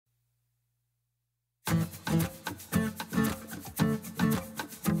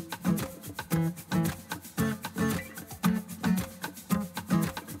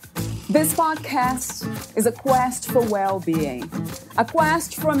This podcast is a quest for well-being, a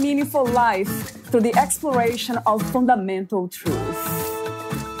quest for a meaningful life through the exploration of fundamental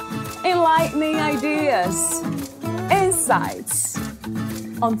truth. Enlightening ideas, insights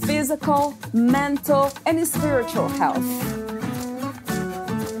on physical, mental, and spiritual health.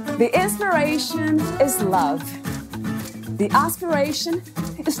 The inspiration is love. The aspiration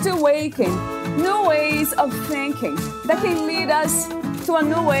is to awaken new ways of thinking that can lead us to a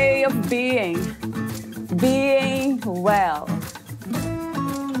new way of being well.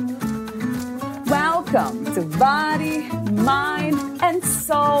 Welcome to Body, Mind, and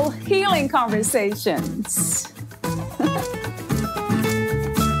Soul Healing Conversations.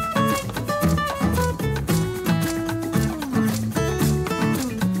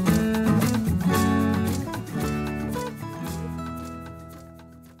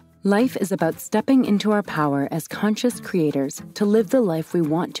 Life is about stepping into our power as conscious creators to live the life we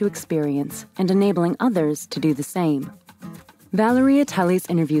want to experience and enabling others to do the same. Valeria Teles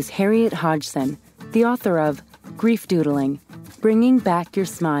interviews Harriet Hodgson, the author of Grief Doodling, Bringing Back Your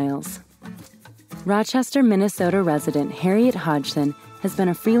Smiles. Rochester, Minnesota resident Harriet Hodgson has been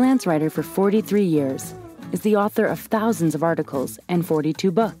a freelance writer for 43 years, is the author of thousands of articles and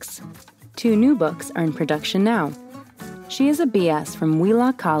 42 books. 2 new books are in production now. She is a BS from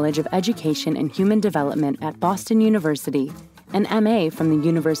Wheelock College of Education and Human Development at Boston University, an MA from the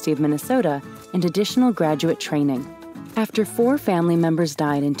University of Minnesota, and additional graduate training. After 4 family members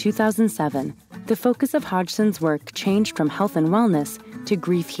died in 2007, the focus of Hodgson's work changed from health and wellness to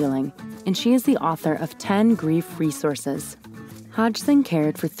grief healing, and she is the author of 10 grief resources. Hodgson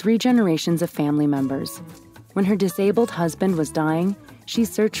cared for 3 generations of family members. When her disabled husband was dying, she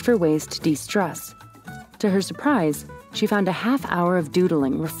searched for ways to de-stress. To her surprise, she found a half hour of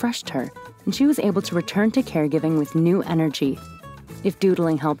doodling refreshed her, and she was able to return to caregiving with new energy. If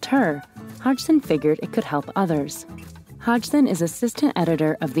doodling helped her, Hodgson figured it could help others. Hodgson is assistant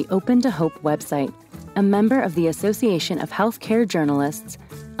editor of the Open to Hope website, a member of the Association of Healthcare Journalists,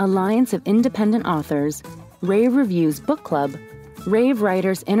 Alliance of Independent Authors, Rave Reviews Book Club, Rave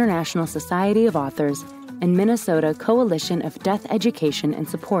Writers International Society of Authors, and Minnesota Coalition of Death Education and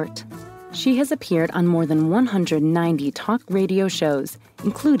Support. She has appeared on more than 190 talk radio shows,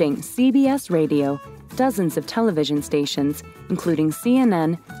 including CBS Radio, dozens of television stations, including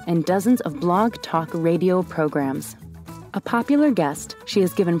CNN, and dozens of blog talk radio programs. A popular guest, she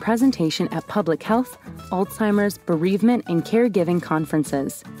has given presentation at public health, Alzheimer's, bereavement, and caregiving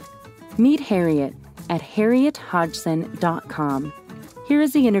conferences. Meet Harriet at harriethodgson.com. Here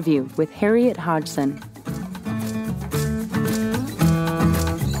is the interview with Harriet Hodgson.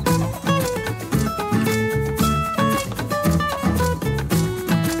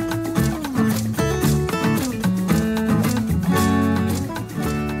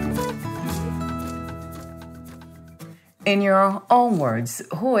 In your own words,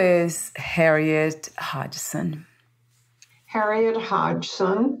 who is Harriet Hodgson? Harriet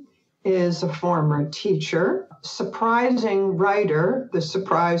Hodgson is a former teacher, surprising writer. The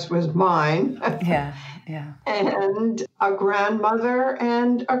surprise was mine. Yeah. And a grandmother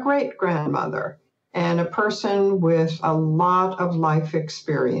and a great-grandmother, and a person with a lot of life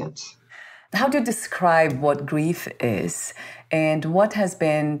experience. How do you describe what grief is, and what has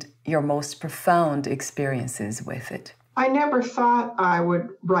been your most profound experiences with it? I never thought I would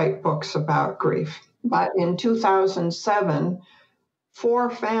write books about grief, but in 2007, 4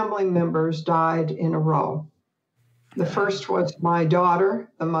 family members died in a row. The first was my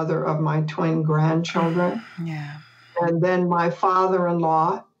daughter, the mother of my twin grandchildren, and then my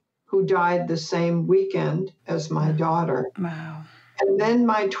father-in-law, who died the same weekend as my daughter. Wow. And then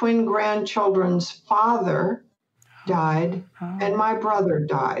my twin grandchildren's father died, and my brother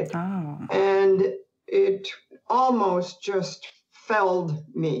died. And it almost just felled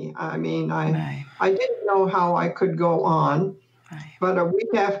me. I mean, I didn't know how I could go on. But a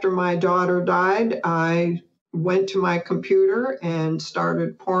week after my daughter died, I went to my computer and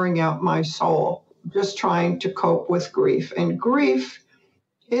started pouring out my soul, just trying to cope with grief. And grief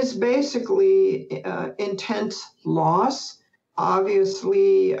is basically intense loss,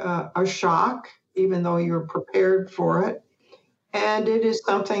 obviously a shock, even though you're prepared for it. And it is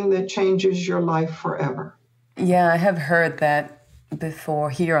something that changes your life forever. Yeah, I have heard that before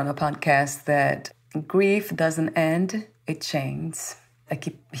here on a podcast, that grief doesn't end, it changes. I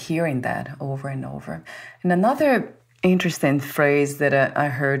keep hearing that over and over. And another interesting phrase that I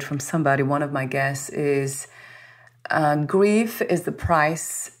heard from somebody, one of my guests, is grief is the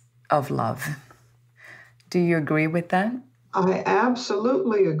price of love. Do you agree with that? I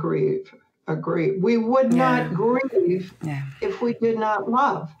absolutely agree agree. We would not grieve if we did not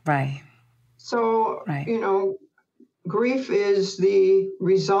love. Right. So, grief is the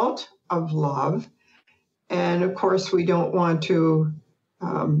result of love. And of course, we don't want to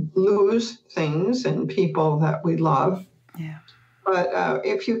lose things and people that we love. Yeah. But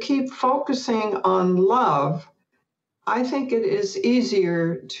if you keep focusing on love, I think it is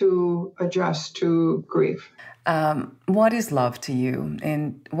easier to adjust to grief. What is love to you?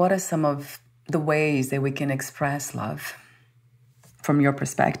 And what are some of the ways that we can express love from your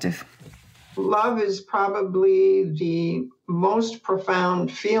perspective? Love is probably the most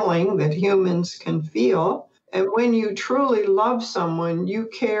profound feeling that humans can feel. And when you truly love someone, you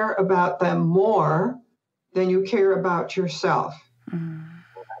care about them more than you care about yourself. Mm.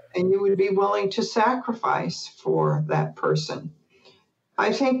 And you would be willing to sacrifice for that person.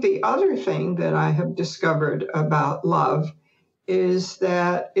 I think the other thing that I have discovered about love is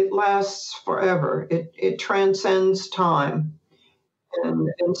that it lasts forever. It transcends time.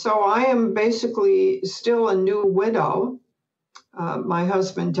 And so I am basically still a new widow. My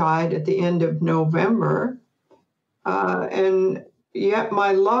husband died at the end of November. And yet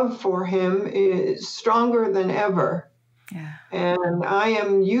my love for him is stronger than ever. Yeah. And I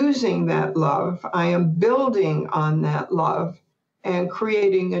am using that love. I am building on that love and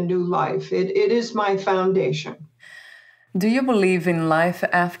creating a new life. It is my foundation. Do you believe in life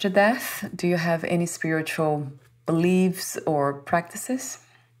after death? Do you have any spiritual beliefs or practices?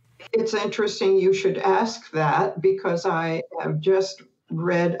 It's interesting you should ask that, because I have just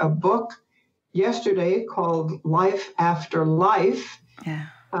read a book yesterday called Life After Life. Yeah.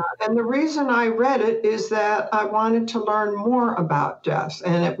 And the reason I read it is that I wanted to learn more about death.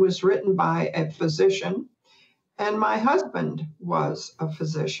 And it was written by a physician. And my husband was a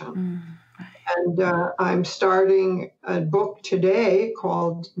physician. Mm. And I'm starting a book today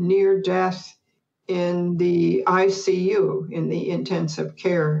called Near Death in the ICU, in the intensive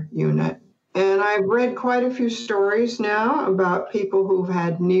care unit. And I've read quite a few stories now about people who've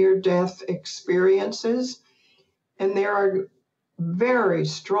had near-death experiences. And there are very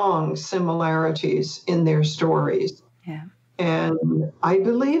strong similarities in their stories. Yeah. And I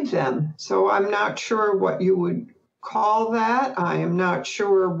believe them. So I'm not sure what you would call that. I am not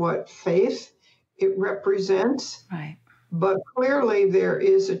sure what faith it represents. Right. But clearly there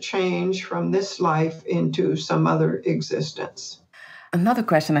is a change from this life into some other existence. Another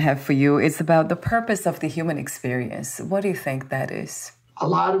question I have for you is about the purpose of the human experience. What do you think that is? A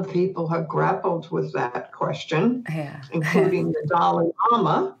lot of people have grappled with that question, including the Dalai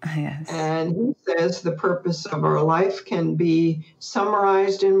Lama. Yes. And he says the purpose of our life can be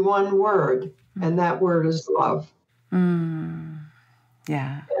summarized in one word, and that word is love. Mm.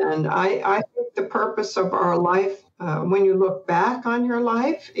 Yeah. And I think the purpose of our life, when you look back on your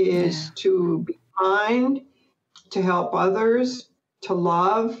life, is to be kind, to help others, to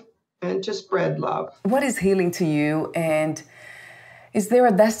love, and to spread love. What is healing to you, and is there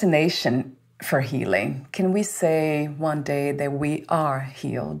a destination for healing? Can we say one day that we are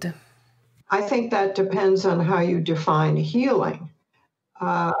healed? I think that depends on how you define healing.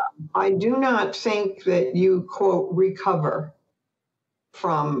 I do not think that you, quote, recover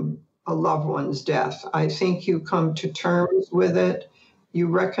from a loved one's death. I think you come to terms with it, you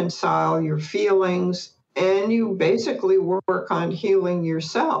reconcile your feelings, and you basically work on healing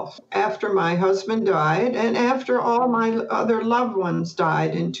yourself. After my husband died, and after all my other loved ones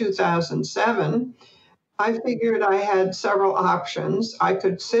died in 2007, I figured I had several options. I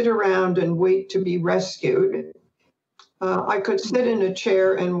could sit around and wait to be rescued. I could sit in a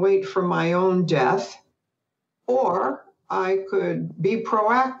chair and wait for my own death, or I could be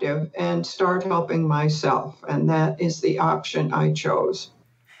proactive and start helping myself. And that is the option I chose.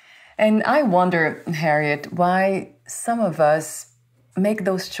 And I wonder, Harriet, why some of us make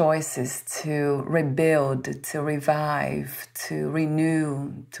those choices to rebuild, to revive, to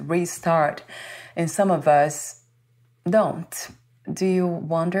renew, to restart, and some of us don't. Do you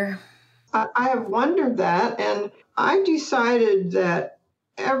wonder? I have wondered that, and I decided that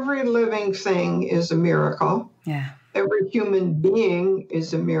every living thing is a miracle. Yeah. Every human being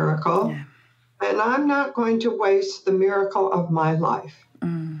is a miracle. Yeah. And I'm not going to waste the miracle of my life.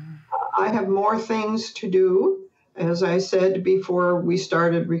 Mm. I have more things to do. As I said before we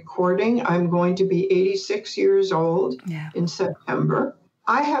started recording, I'm going to be 86 years old in September.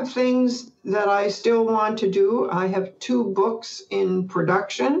 I have things that I still want to do. I have 2 books in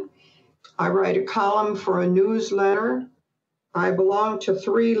production. I write a column for a newsletter. I belong to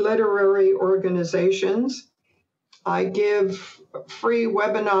 3 literary organizations. I give free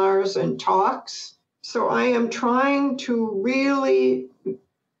webinars and talks. So I am trying to really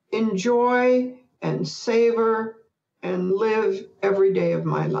enjoy and savor and live every day of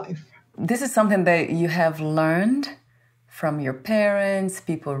my life. This is something that you have learned from your parents,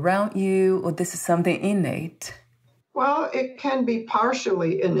 people around you, or this is something innate? Well, it can be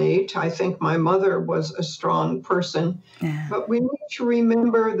partially innate. I think my mother was a strong person, but we need to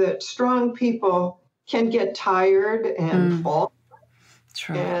remember that strong people can get tired and fall.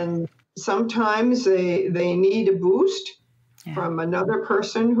 True. And sometimes they need a boost from another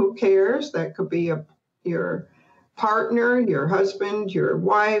person who cares. That could be your partner, your husband, your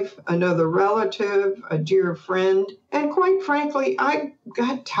wife, another relative, a dear friend. And quite frankly, I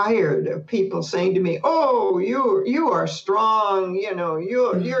got tired of people saying to me, "Oh, you are strong,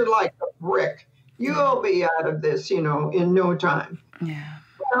 you're like a brick. You'll be out of this, in no time." Yeah.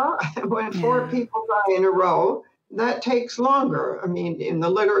 Well, when 4 people die in a row, that takes longer. I mean, in the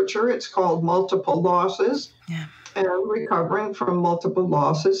literature, it's called multiple losses. Yeah. And recovering from multiple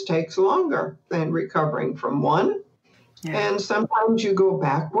losses takes longer than recovering from one. Yeah. And sometimes you go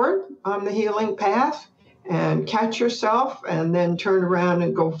backward on the healing path and catch yourself and then turn around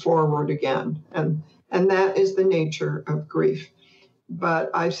and go forward again. And that is the nature of grief.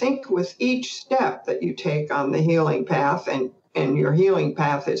 But I think with each step that you take on the healing path, and your healing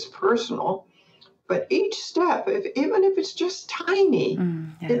path is personal, but each step, even if it's just tiny,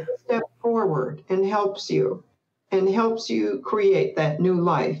 is a step forward and helps you create that new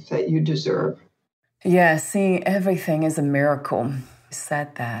life that you deserve. Yeah, seeing everything is a miracle. You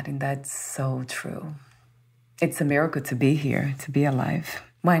said that, and that's so true. It's a miracle to be here, to be alive.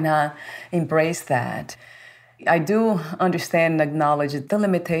 Why not embrace that? I do understand and acknowledge the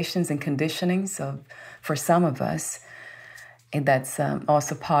limitations and conditionings for some of us, and that's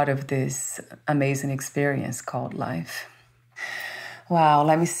also part of this amazing experience called life. Wow,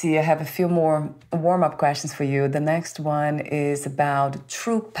 let me see. I have a few more warm-up questions for you. The next one is about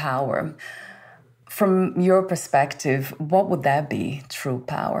true power. From your perspective, what would that be, true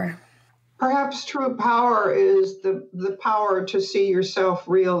power? Perhaps true power is the power to see yourself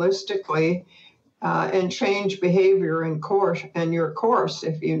realistically and change behavior and your course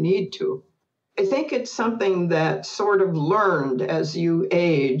if you need to. I think it's something that's sort of learned as you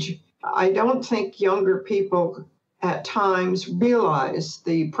age. I don't think younger people at times realize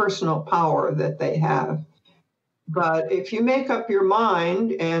the personal power that they have. But if you make up your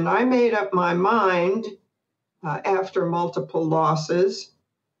mind, and I made up my mind after multiple losses,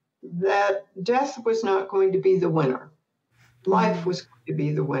 that death was not going to be the winner. Life was going to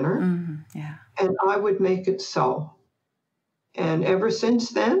be the winner. And I would make it so. And ever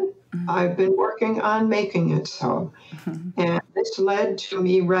since then, I've been working on making it so. And this led to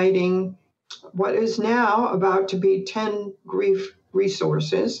me writing what is now about to be 10 grief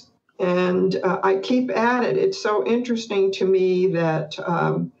resources. And I keep at it. It's so interesting to me that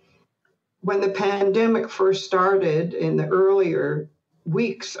when the pandemic first started, in the earlier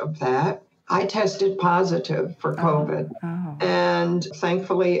weeks of that, I tested positive for COVID. And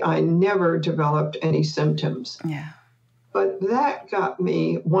thankfully, I never developed any symptoms. But that got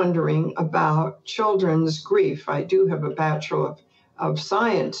me wondering about children's grief. I do have a Bachelor of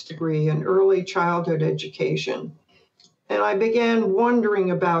Science degree in early childhood education. And I began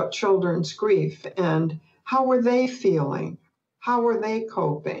wondering about children's grief and how were they feeling? How were they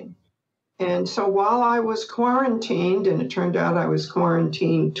coping? And so while I was quarantined, and it turned out I was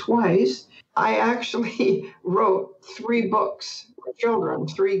quarantined twice, I actually wrote 3 books for children,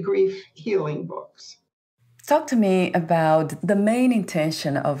 3 grief healing books. Talk to me about the main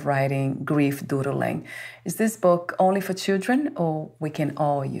intention of writing Grief Doodling. Is this book only for children, or we can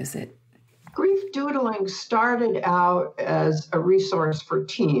all use it? Grief Doodling started out as a resource for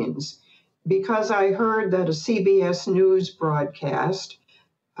teens because I heard that a CBS News broadcast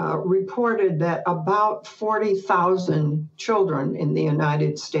reported that about 40,000 children in the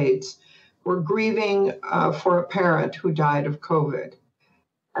United States were grieving for a parent who died of COVID.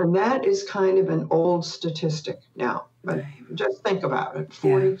 And that is kind of an old statistic now, but just think about it,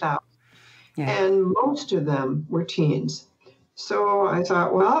 40,000. And most of them were teens. So I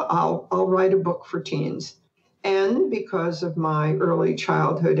thought, well, I'll write a book for teens. And because of my early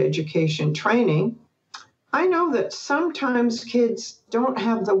childhood education training, I know that sometimes kids don't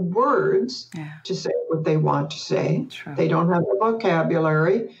have the words to say what they want to say. True. They don't have the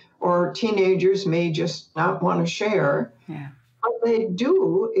vocabulary, or teenagers may just not want to share. But they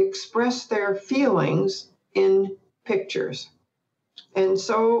do express their feelings in pictures. And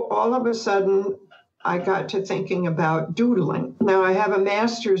so all of a sudden, I got to thinking about doodling. Now, I have a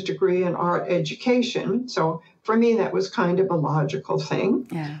master's degree in art education, so for me, that was kind of a logical thing.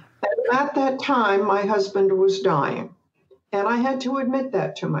 And at that time, my husband was dying. And I had to admit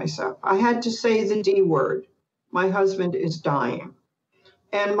that to myself. I had to say the D word. My husband is dying.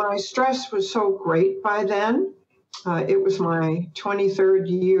 And my stress was so great by then. It was my 23rd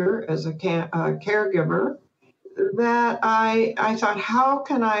year as a caregiver that I thought, how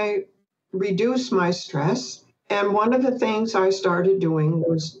can I reduce my stress? And one of the things I started doing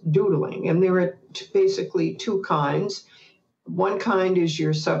was doodling. And there are basically two kinds. One kind is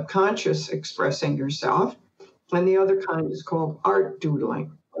your subconscious expressing yourself, and the other kind is called art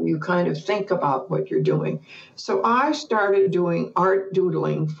doodling. You kind of think about what you're doing. So I started doing art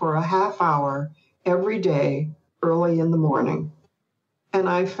doodling for a half hour every day, early in the morning. And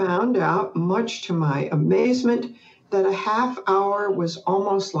I found out, much to my amazement, that a half hour was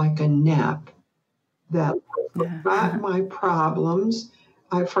almost like a nap. That I forgot my problems.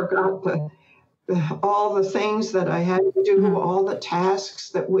 I forgot all the things that I had to do, all the tasks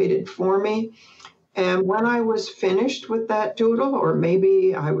that waited for me. And when I was finished with that doodle, or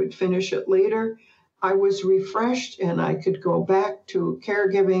maybe I would finish it later, I was refreshed and I could go back to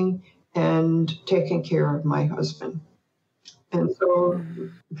caregiving and taking care of my husband. And so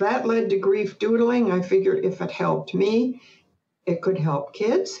that led to grief doodling. I figured if it helped me, it could help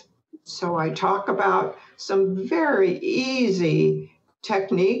kids. So I talk about some very easy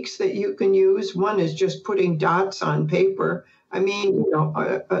techniques that you can use. One is just putting dots on paper. I mean, you know,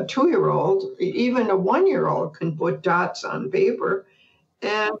 a 2-year-old, even a 1-year-old can put dots on paper,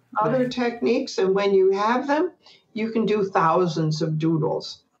 and other techniques. And when you have them, you can do thousands of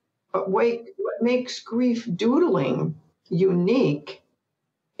doodles. But what makes grief doodling unique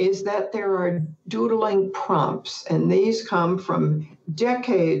is that there are doodling prompts, and these come from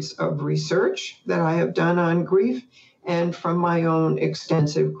decades of research that I have done on grief and from my own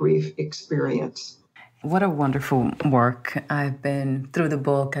extensive grief experience. What a wonderful work. I've been through the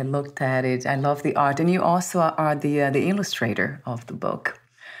book. I looked at it. I love the art. And you also are the illustrator of the book.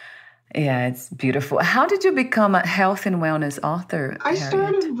 Yeah, it's beautiful. How did you become a health and wellness author, I Harriet?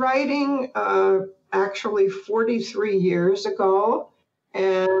 started writing actually 43 years ago.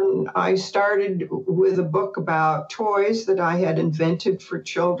 And I started with a book about toys that I had invented for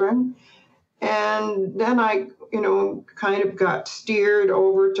children. And then I, kind of got steered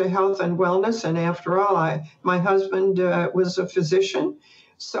over to health and wellness. And after all, my husband was a physician.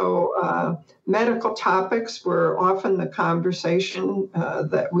 So medical topics were often the conversation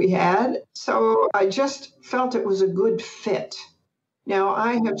that we had. So I just felt it was a good fit. Now,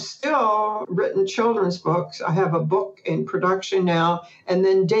 I have still written children's books. I have a book in production now, and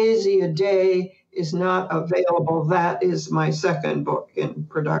then Daisy a Day is not available. That is my second book in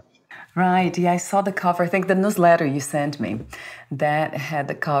production. Right. Yeah, I saw the cover. I think the newsletter you sent me, that had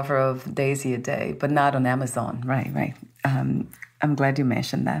the cover of Daisy a Day, but not on Amazon. Right. I'm glad you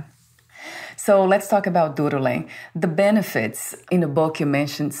mentioned that. So let's talk about doodling. The benefits in the book, you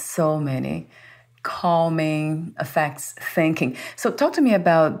mentioned so many. Calming, affects thinking. So talk to me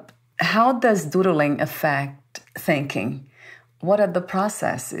about, how does doodling affect thinking? What are the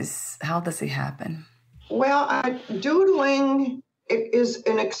processes? How does it happen? Well, doodling is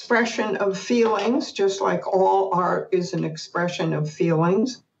an expression of feelings, just like all art is an expression of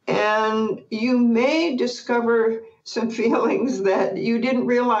feelings. And you may discover some feelings that you didn't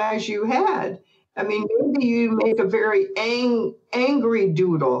realize you had. I mean, maybe you make a very angry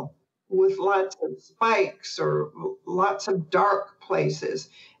doodle with lots of spikes or lots of dark places.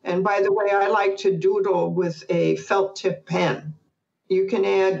 And by the way, I like to doodle with a felt tip pen. You can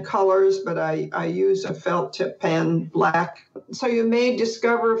add colors, but I use a felt tip pen, black. So you may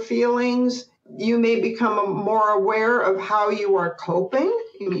discover feelings. You may become more aware of how you are coping.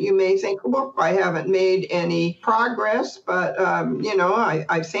 You may think, look, I haven't made any progress, but,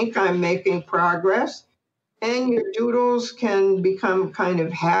 I think I'm making progress. And your doodles can become kind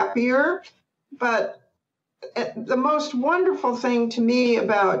of happier. But the most wonderful thing to me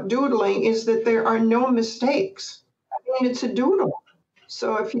about doodling is that there are no mistakes. I mean, it's a doodle.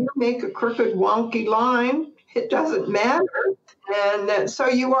 So if you make a crooked, wonky line, it doesn't matter. And so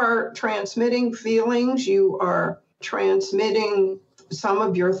you are transmitting feelings. You are transmitting some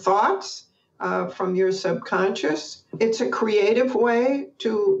of your thoughts from your subconscious. It's a creative way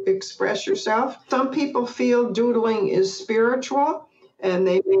to express yourself. Some people feel doodling is spiritual, and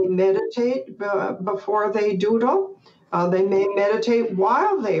they may meditate before they doodle. They may meditate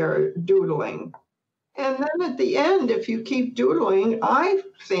while they are doodling. And then at the end, if you keep doodling, I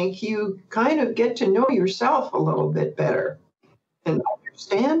think you kind of get to know yourself a little bit better and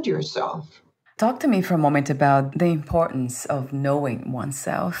understand yourself. Talk to me for a moment about the importance of knowing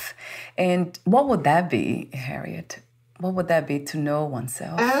oneself. And what would that be, Harriet? What would that be, to know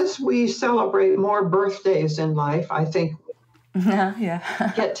oneself? As we celebrate more birthdays in life, I think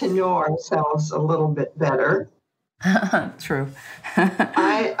Yeah. get to know ourselves a little bit better. True.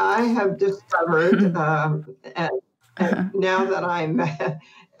 I have discovered, now that I'm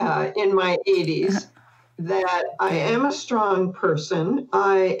in my 80s, that I am a strong person.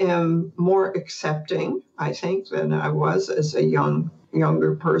 I am more accepting, I think, than I was as a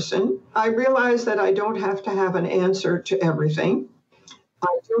younger person. I realize that I don't have to have an answer to everything.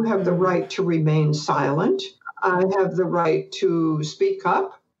 I do have the right to remain silent. I have the right to speak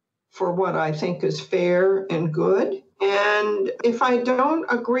up for what I think is fair and good. And if I don't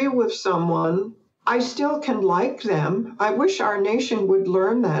agree with someone, I still can like them. I wish our nation would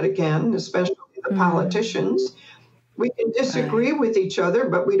learn that again, especially the politicians. We can disagree with each other,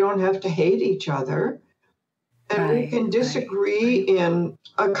 but we don't have to hate each other. And we can disagree in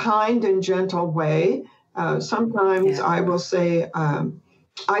a kind and gentle way. Sometimes I will say,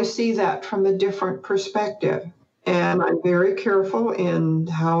 I see that from a different perspective. And I'm very careful in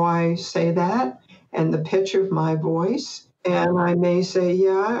how I say that and the pitch of my voice. And I may say,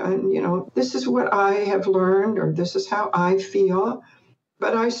 and this is what I have learned, or this is how I feel,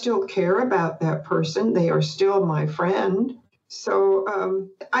 but I still care about that person. They are still my friend. So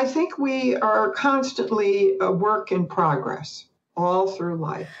I think we are constantly a work in progress all through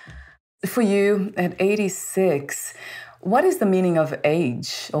life. For you at 86, what is the meaning of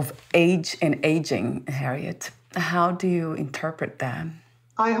age and aging, Harriet? How do you interpret that?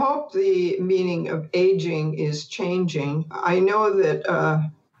 I hope the meaning of aging is changing. I know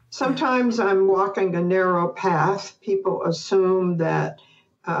that sometimes I'm walking a narrow path. People assume that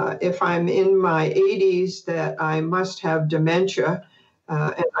if I'm in my 80s that I must have dementia,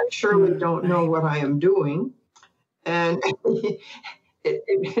 and I surely don't know what I am doing. And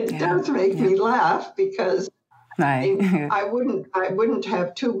it does make me laugh because I wouldn't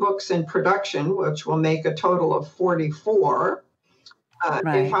have 2 books in production, which will make a total of 44.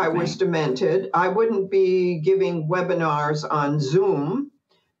 If I was demented, I wouldn't be giving webinars on Zoom.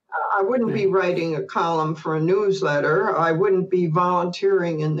 I wouldn't be writing a column for a newsletter. I wouldn't be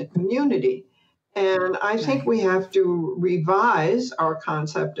volunteering in the community. And I think we have to revise our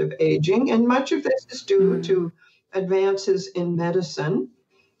concept of aging. And much of this is due to advances in medicine.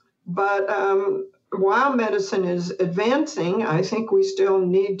 But while medicine is advancing, I think we still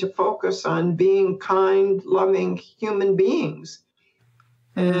need to focus on being kind, loving human beings.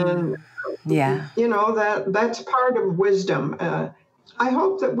 And, that's part of wisdom. I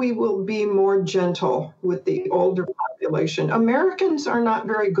hope that we will be more gentle with the older population. Americans are not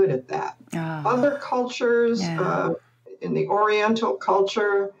very good at that. Other cultures, in the Oriental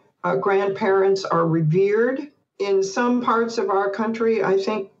culture, grandparents are revered. In some parts of our country, I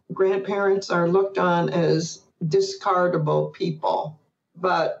think grandparents are looked on as discardable people.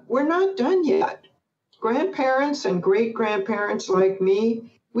 But we're not done yet. Grandparents and great-grandparents like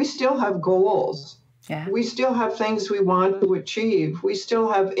me, we still have goals. Yeah. We still have things we want to achieve. We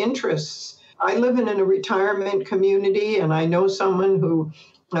still have interests. I live in a retirement community, and I know someone who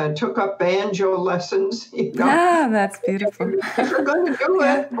took up banjo lessons. That's beautiful. If you're going to do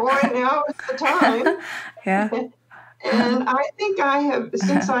it, boy, now is the time. And I think I have,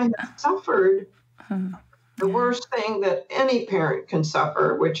 since I have suffered the worst thing that any parent can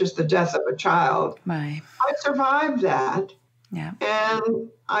suffer, which is the death of a child, I survived that. Yeah. And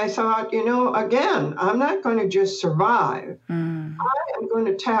I thought, again, I'm not going to just survive. I am going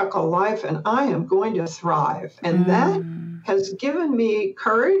to tackle life, and I am going to thrive. And that has given me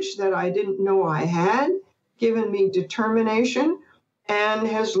courage that I didn't know I had, given me determination, and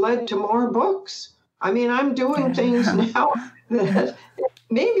has led to more books. I mean, I'm doing things now that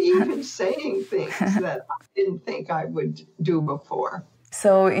maybe even saying things that I didn't think I would do before.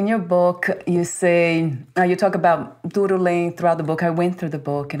 So in your book, you say, you talk about doodling throughout the book. I went through the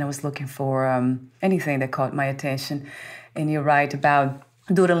book and I was looking for anything that caught my attention. And you write about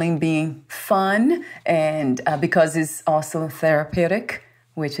doodling being fun and because it's also therapeutic,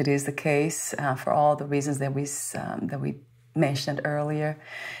 which it is the case for all the reasons that we mentioned earlier.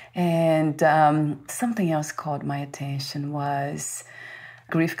 And something else caught my attention was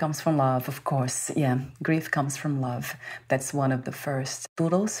grief comes from love, of course. Yeah, grief comes from love. That's one of the first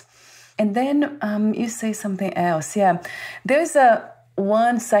doodles. And then you say something else. Yeah, there's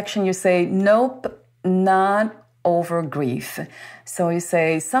one section you say, nope, not over grief. So you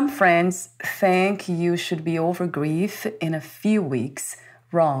say, some friends think you should be over grief in a few weeks.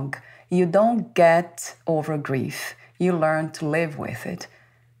 Wrong. You don't get over grief. You learn to live with it.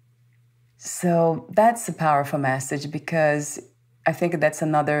 So that's a powerful message because I think that's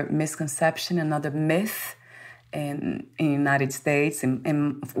another misconception, another myth in the United States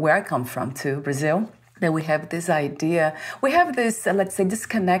and where I come from too, Brazil. that we have this idea, we have this, let's say,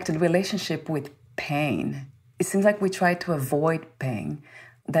 disconnected relationship with pain. It seems like we try to avoid pain.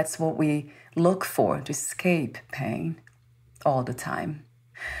 That's what we look for, to escape pain all the time.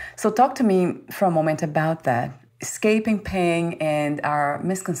 So talk to me for a moment about that, escaping pain and our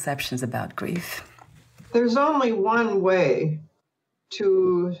misconceptions about grief. There's only one way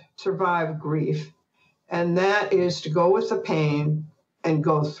to survive grief, and that is to go with the pain and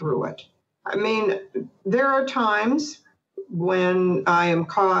go through it. I mean, there are times when I am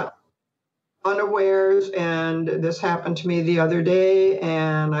caught unawares, and this happened to me the other day,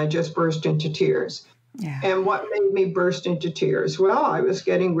 and I just burst into tears. Yeah. And what made me burst into tears? Well, I was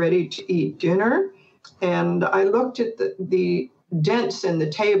getting ready to eat dinner, and I looked at the dents in the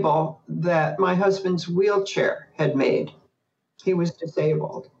table that my husband's wheelchair had made. He was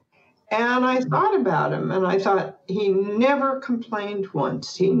disabled. And I thought about him, and I thought, he never complained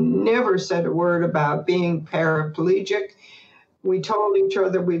once. He never said a word about being paraplegic. We told each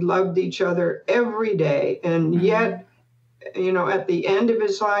other we loved each other every day. And yet, you know, at the end of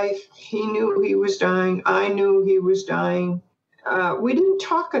his life, he knew he was dying. I knew he was dying. We didn't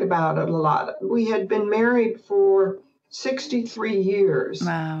talk about it a lot. We had been married for 63 years.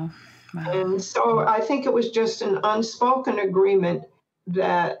 Wow. And so I think it was just an unspoken agreement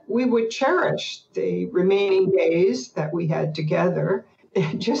that we would cherish the remaining days that we had together,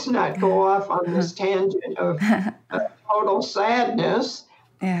 and just not go off on this tangent of total sadness.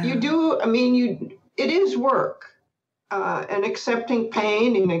 Yeah. It is work. And accepting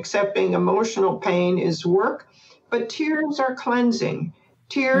pain and accepting emotional pain is work, but tears are cleansing.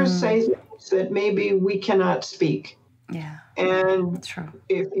 Tears say things that maybe we cannot speak. Yeah. And true.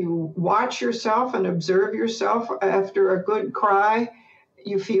 If you watch yourself and observe yourself after a good cry,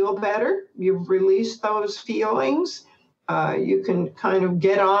 you feel better. You've released those feelings. You can kind of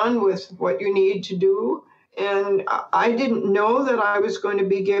get on with what you need to do. And I didn't know that I was going to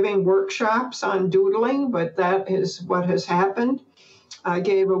be giving workshops on doodling, but that is what has happened. I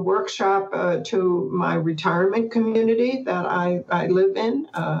gave a workshop to my retirement community that I live in,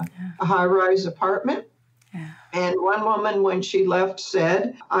 a high-rise apartment. Yeah. And one woman, when she left,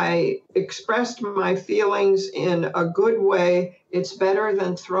 said, I expressed my feelings in a good way. It's better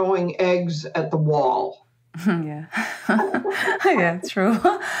than throwing eggs at the wall. Yeah. Yeah, true.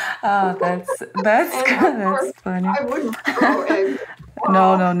 Oh, that's funny. I wouldn't throw eggs.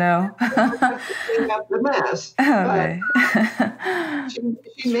 No. Clean up the mess. Okay.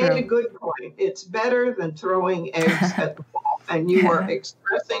 She made a good point. It's better than throwing eggs at the wall, and you are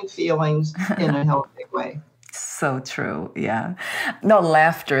expressing feelings in a healthy way. So true. Yeah. No,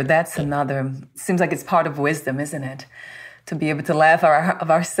 laughter. That's another. Seems like it's part of wisdom, isn't it? To be able to laugh of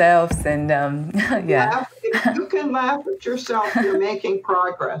ourselves and yeah. If you can laugh at yourself, you're making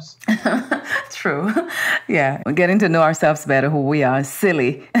progress. True. Yeah. We're getting to know ourselves better, who we are.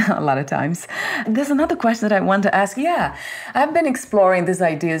 Silly a lot of times. There's another question that I want to ask. Yeah. I've been exploring these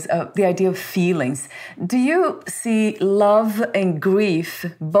ideas of the idea of feelings. Do you see love and grief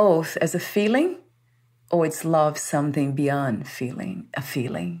both as a feeling, or it's love something beyond a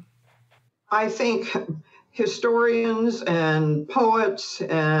feeling? I think historians and poets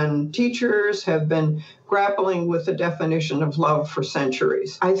and teachers have been grappling with the definition of love for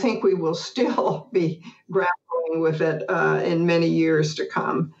centuries. I think we will still be grappling with it in many years to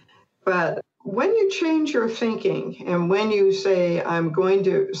come. But when you change your thinking and when you say, I'm going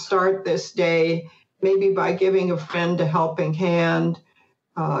to start this day, maybe by giving a friend a helping hand,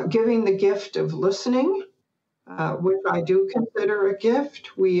 giving the gift of listening, which I do consider a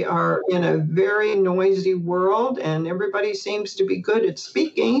gift. We are in a very noisy world, and everybody seems to be good at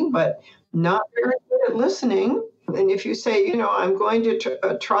speaking, but not very good at listening. And if you say, I'm going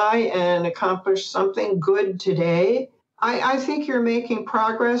to try and accomplish something good today, I think you're making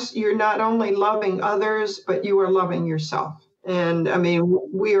progress. You're not only loving others, but you are loving yourself. And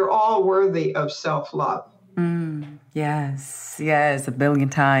we are all worthy of self-love. Yes, a billion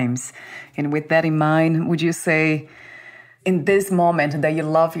times. And with that in mind, would you say in this moment that you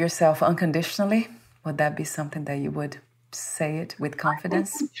love yourself unconditionally? Would that be something that you would say it with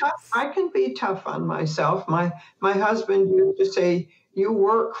confidence? I can be tough on myself. My husband used to say, you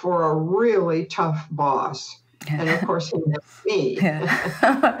work for a really tough boss. And of course, he meant me.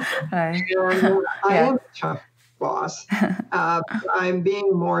 Yeah. Right. And I am a tough boss. I'm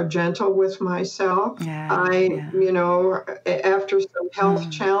being more gentle with myself. After some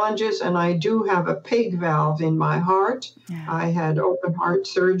health challenges, and I do have a pig valve in my heart. Yeah. I had open heart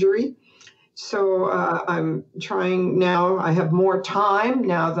surgery. So I'm trying now. I have more time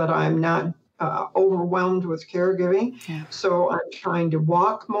now that I'm not overwhelmed with caregiving. Yeah. So I'm trying to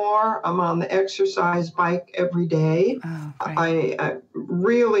walk more. I'm on the exercise bike every day. Oh, great. I'm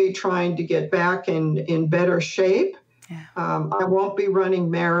really trying to get back in better shape. Yeah. I won't be running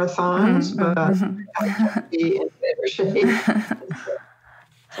marathons, but I can be in better shape.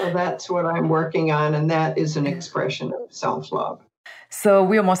 So that's what I'm working on, and that is an expression of self-love. So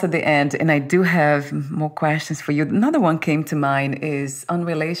we're almost at the end, and I do have more questions for you. Another one came to mind is on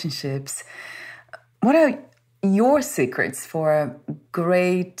relationships. What are your secrets for a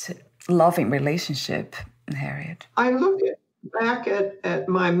great, loving relationship, Harriet? I look back at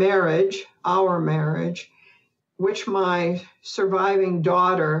my marriage, our marriage, which my surviving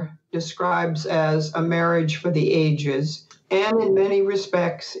daughter describes as a marriage for the ages. And in many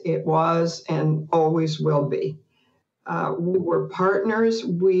respects, it was and always will be. We were partners.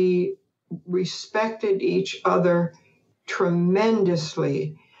 We respected each other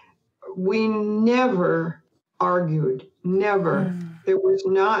tremendously. We never argued, never. There was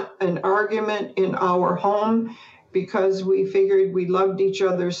not an argument in our home because we figured we loved each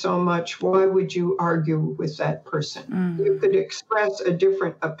other so much. Why would you argue with that person? You could express a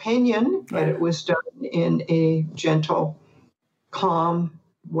different opinion, but it was done in a gentle, calm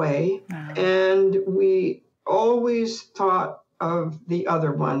way. And we always thought of the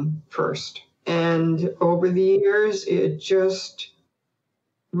other one first. And over the years, it just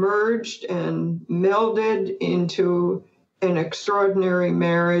merged and melded into an extraordinary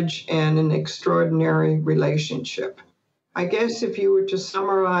marriage and an extraordinary relationship. I guess if you were to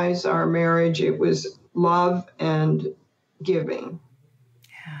summarize our marriage, it was love and giving.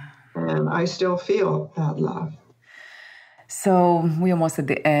 Yeah. And I still feel that love. So we're almost at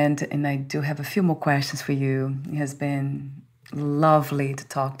the end, and I do have a few more questions for you. It has been lovely to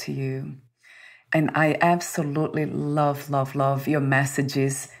talk to you. And I absolutely love your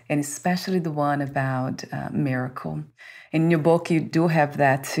messages, and especially the one about miracle. In your book, you do have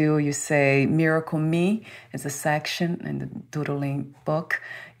that too. You say, Miracle Me is a section in the Doodling book.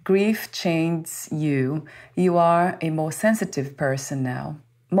 Grief changes you. You are a more sensitive person now.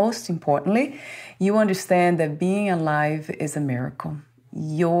 Most importantly, you understand that being alive is a miracle.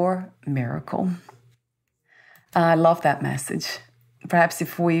 Your miracle. I love that message. Perhaps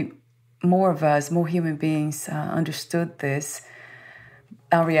if more of us, more human beings understood this,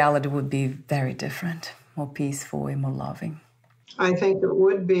 our reality would be very different, more peaceful and more loving. I think it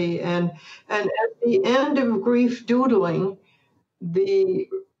would be. And at the end of Grief Doodling, the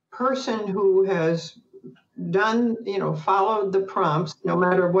person who has done, followed the prompts, no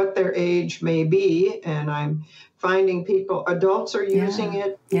matter what their age may be, and I'm finding adults are using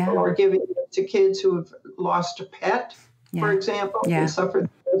it, people are giving it to kids who have lost a pet, for example, and suffered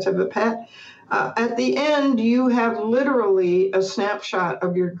the loss of a pet. At the end, you have literally a snapshot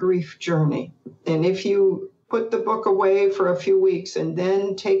of your grief journey. And if you put the book away for a few weeks and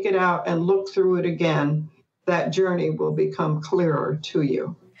then take it out and look through it again, that journey will become clearer to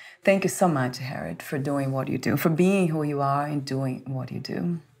you. Thank you so much, Harriet, for doing what you do, for being who you are and doing what you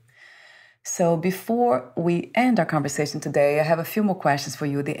do. So before we end our conversation today, I have a few more questions for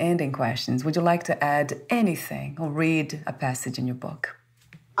you, the ending questions. Would you like to add anything or read a passage in your book?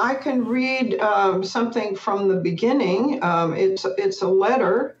 I can read something from the beginning. It's a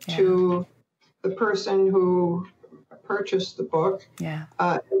letter to the person who purchased the book. Yeah.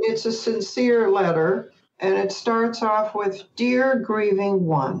 It's a sincere letter. And it starts off with, Dear Grieving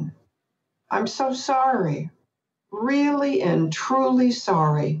One, I'm so sorry, really and truly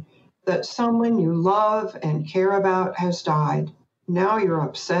sorry that someone you love and care about has died. Now you're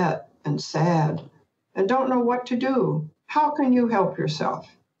upset and sad and don't know what to do. How can you help yourself?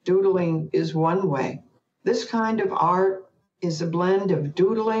 Doodling is one way. This kind of art is a blend of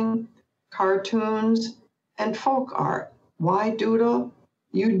doodling, cartoons, and folk art. Why doodle?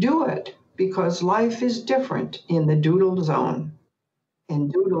 You do it because life is different in the doodle zone,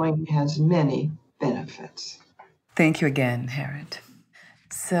 and doodling has many benefits. Thank you again, Harriet.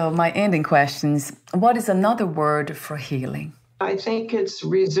 So my ending questions, what is another word for healing? I think it's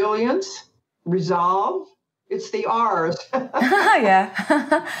resilience, resolve. It's the R's.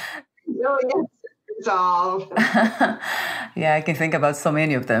 Yeah. Resilience, resolve. Yeah, I can think about so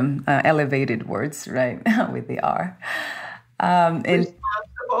many of them, elevated words, right, with the R.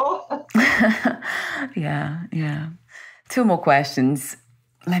 Responsible. Yeah. Two more questions.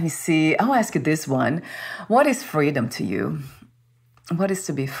 Let me see. I'll ask you this one. What is freedom to you? What is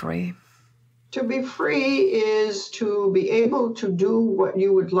to be free? To be free is to be able to do what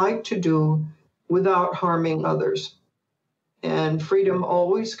you would like to do without harming others. And freedom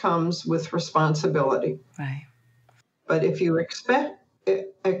always comes with responsibility. Right. But if you expect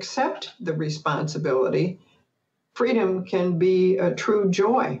accept the responsibility, freedom can be a true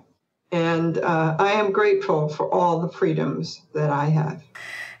joy. And I am grateful for all the freedoms that I have.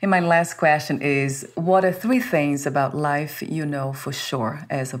 And my last question is, what are 3 things about life you know for sure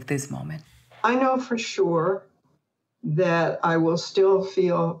as of this moment? I know for sure that I will still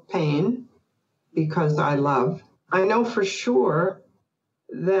feel pain because I love. I know for sure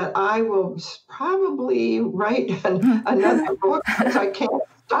that I will probably write another book because I can't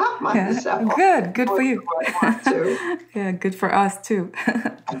stop myself. Yeah, good for you. I want to. Yeah, good for us too.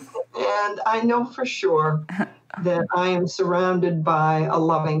 And I know for sure that I am surrounded by a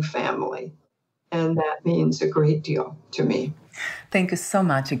loving family, and that means a great deal to me. Thank you so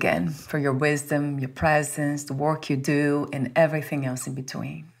much again for your wisdom, your presence, the work you do, and everything else in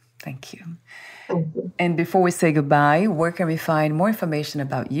between. Thank you. And before we say goodbye, where can we find more information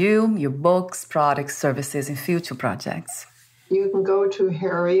about you, your books, products, services, and future projects? You can go to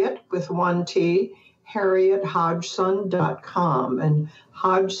Harriet with 1 T, HarrietHodgson.com. And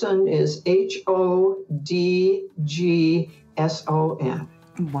Hodgson is HODGSON.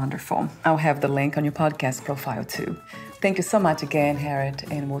 Wonderful. I'll have the link on your podcast profile too. Thank you so much again, Harriet,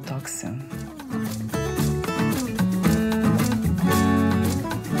 and we'll talk soon.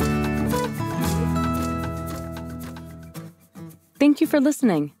 Thank you for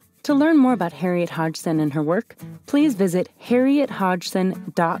listening. To learn more about Harriet Hodgson and her work, please visit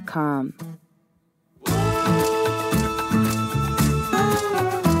HarrietHodgson.com.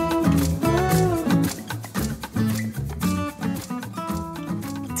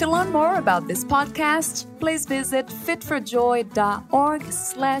 To learn more about this podcast, please visit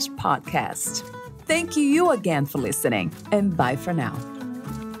fitforjoy.org/podcast. Thank you again for listening, and bye for now.